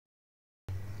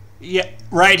Yeah,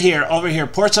 right here, over here.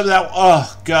 Pour some of that.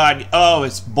 Oh, God. Oh,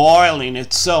 it's boiling.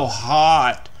 It's so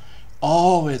hot.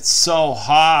 Oh, it's so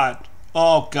hot.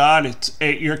 Oh, God,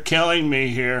 you're killing me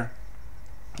here.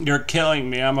 You're killing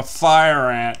me. I'm a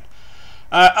fire ant.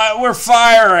 We're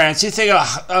fire ants. You think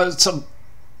some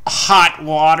hot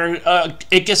water?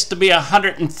 It gets to be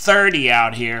 130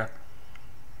 out here.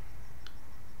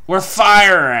 We're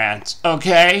fire ants,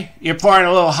 okay? You're pouring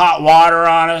a little hot water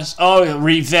on us. Oh,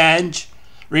 revenge.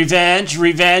 Revenge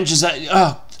is that.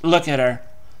 Oh, look at her.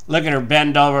 Look at her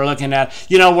bend over looking at.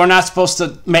 You know, we're not supposed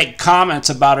to make comments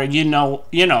about her. You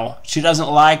know, she doesn't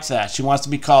like that. She wants to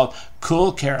be called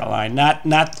Cool Caroline, not.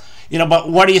 But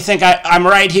what do you think? I'm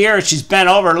right here. She's bent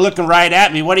over looking right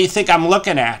at me. What do you think I'm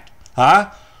looking at?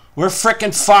 Huh? We're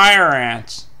frickin' fire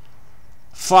ants.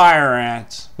 Fire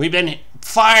ants. We've been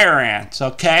fire ants,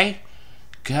 okay?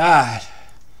 God.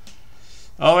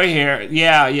 Over here.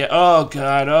 Yeah. Oh,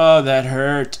 God. Oh, that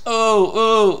hurts.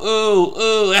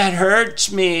 Oh, that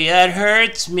hurts me. That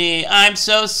hurts me. I'm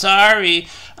so sorry.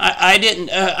 I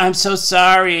didn't. I'm so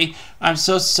sorry. I'm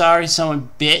so sorry someone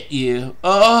bit you.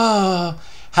 Oh.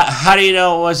 How do you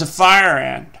know it was a fire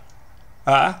ant?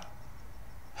 Huh?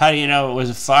 How do you know it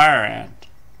was a fire ant?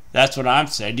 That's what I'm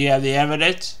saying. Do you have the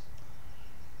evidence?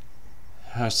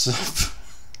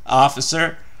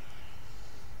 Officer?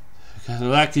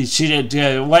 Lucky she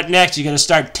didn't. What next? You gonna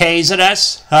start tasing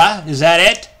us? Huh? Is that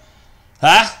it?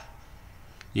 Huh?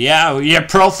 Yeah, you're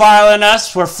profiling us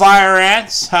for fire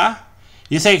ants? Huh?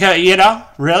 You think,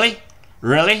 really?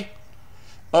 Really?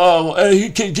 Oh,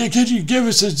 can you give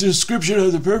us a description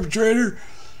of the perpetrator?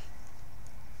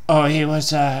 Oh, he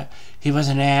was an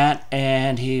ant,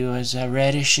 and he was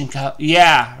reddish in color.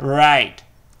 Yeah, right.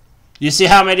 You see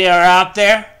how many are out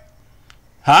there?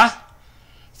 Huh?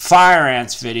 Fire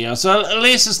ants videos. So at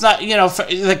least it's not,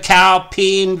 the cow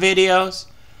peeing videos.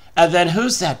 And then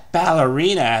who's that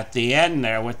ballerina at the end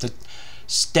there with the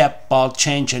step ball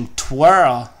change and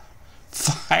twirl?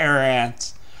 Fire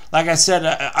ants. Like I said,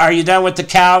 are you done with the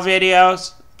cow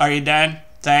videos? Are you done?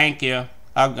 Thank you.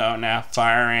 I'll go now.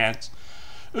 Fire ants.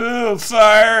 Ooh,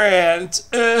 fire ants.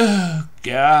 Oh,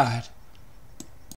 God.